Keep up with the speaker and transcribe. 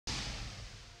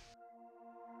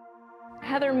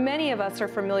Heather, many of us are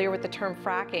familiar with the term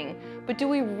fracking, but do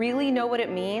we really know what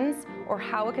it means or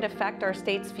how it could affect our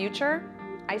state's future?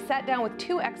 I sat down with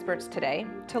two experts today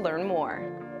to learn more.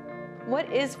 What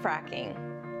is fracking,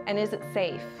 and is it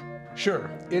safe?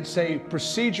 Sure. It's a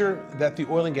procedure that the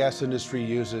oil and gas industry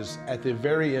uses at the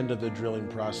very end of the drilling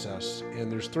process.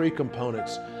 And there's three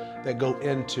components that go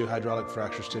into hydraulic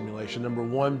fracture stimulation. Number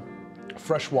one,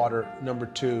 fresh water. Number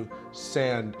two,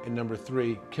 sand. And number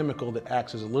three, chemical that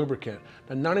acts as a lubricant.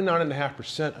 Now,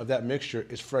 99.5% of that mixture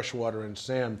is fresh water and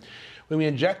sand. When we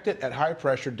inject it at high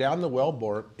pressure down the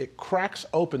wellbore, it cracks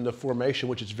open the formation,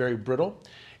 which is very brittle,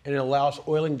 and it allows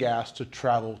oil and gas to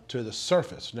travel to the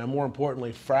surface. Now, more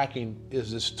importantly, fracking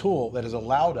is this tool that has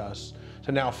allowed us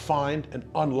to now find and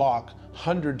unlock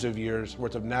hundreds of years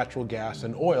worth of natural gas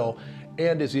and oil,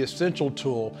 and is the essential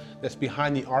tool that's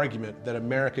behind the argument that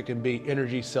America can be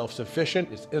energy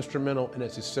self-sufficient. It's instrumental and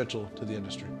it's essential to the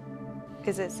industry.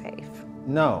 Is it safe?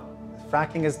 No,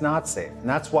 fracking is not safe. And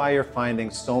that's why you're finding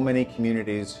so many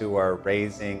communities who are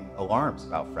raising alarms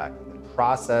about fracking. The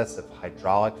process of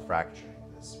hydraulic fracturing,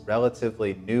 this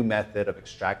relatively new method of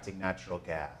extracting natural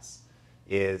gas,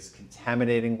 is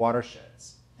contaminating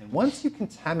watersheds. And once you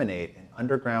contaminate an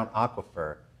underground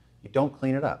aquifer, you don't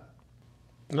clean it up.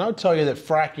 And I would tell you that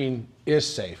fracking is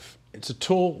safe. It's a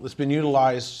tool that's been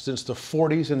utilized since the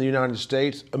 40s in the United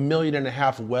States. 1.5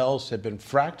 million wells have been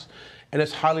fracked, and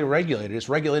it's highly regulated. It's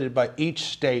regulated by each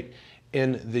state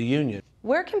in the union.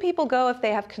 Where can people go if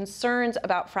they have concerns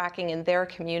about fracking in their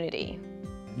community?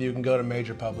 You can go to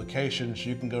major publications,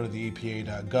 you can go to the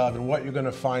EPA.gov, and what you're going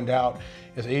to find out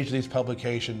is each of these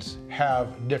publications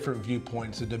have different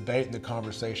viewpoints. The debate and the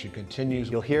conversation continues.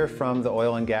 You'll hear from the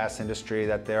oil and gas industry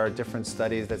that there are different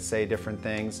studies that say different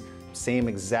things. Same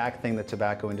exact thing the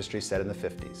tobacco industry said in the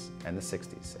 50s and the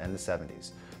 60s and the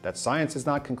 70s, that science is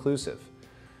not conclusive.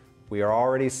 We are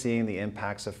already seeing the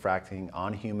impacts of fracking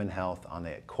on human health, on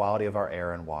the quality of our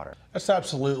air and water. That's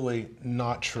absolutely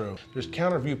not true. There's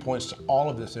counter viewpoints to all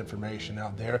of this information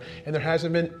out there, and there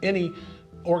hasn't been any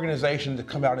organization to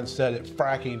come out and said that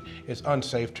fracking is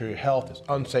unsafe to your health, it's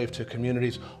unsafe to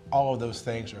communities. All of those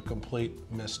things are complete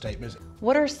misstatements.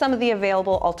 What are some of the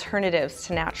available alternatives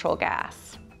to natural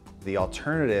gas? The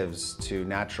alternatives to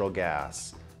natural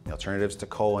gas, the alternatives to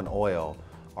coal and oil,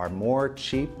 are more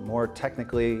cheap, more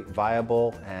technically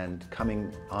viable, and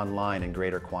coming online in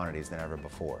greater quantities than ever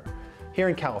before. Here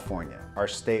in California, our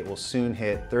state will soon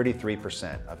hit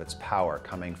 33% of its power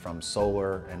coming from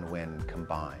solar and wind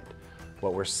combined.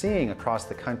 What we're seeing across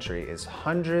the country is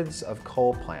hundreds of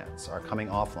coal plants are coming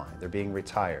offline. They're being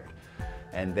retired,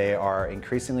 and they are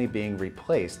increasingly being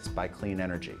replaced by clean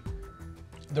energy.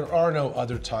 There are no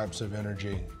other types of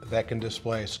energy that can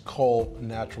displace coal,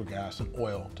 natural gas, and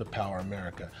oil to power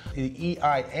America. The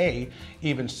EIA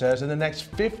even says in the next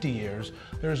 50 years,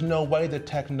 there's no way the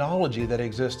technology that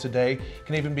exists today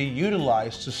can even be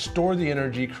utilized to store the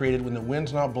energy created when the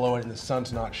wind's not blowing and the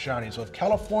sun's not shining. So if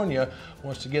California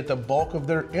wants to get the bulk of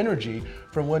their energy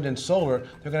from wind and solar,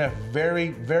 they're gonna have very,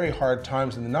 very hard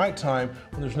times in the nighttime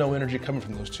when there's no energy coming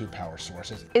from those two power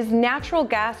sources. Is natural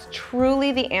gas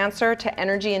truly the answer to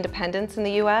energy independence in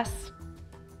the U.S.?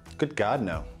 Good God,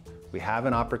 no. We have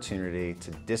an opportunity to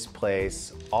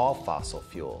displace all fossil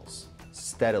fuels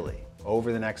steadily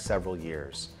over the next several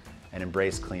years and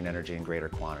embrace clean energy in greater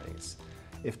quantities.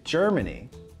 If Germany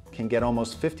can get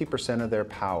almost 50% of their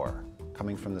power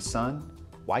coming from the sun,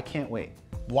 why can't we?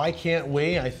 Why can't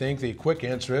we? I think the quick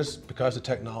answer is because the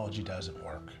technology doesn't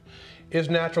work. Is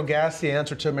natural gas the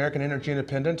answer to American energy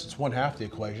independence? It's one half the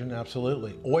equation,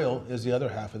 absolutely. Oil is the other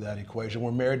half of that equation.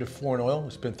 We're married to foreign oil. We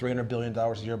spend $300 billion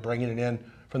a year bringing it in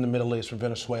from the Middle East, from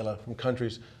Venezuela, from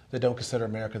countries that don't consider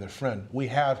America their friend. We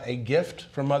have a gift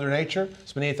from Mother Nature.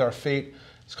 It's beneath our feet.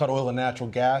 It's called oil and natural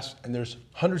gas, and there's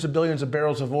hundreds of billions of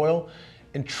barrels of oil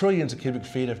and trillions of cubic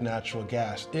feet of natural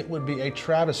gas. It would be a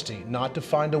travesty not to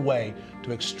find a way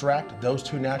to extract those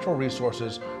two natural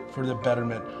resources for the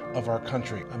betterment of our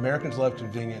country. Americans love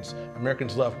convenience,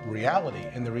 Americans love reality,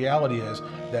 and the reality is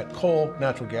that coal,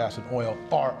 natural gas, and oil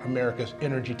are America's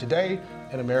energy today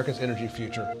and America's energy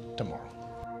future tomorrow.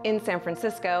 In San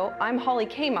Francisco, I'm Holly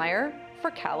Kmeyer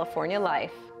for California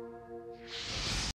Life.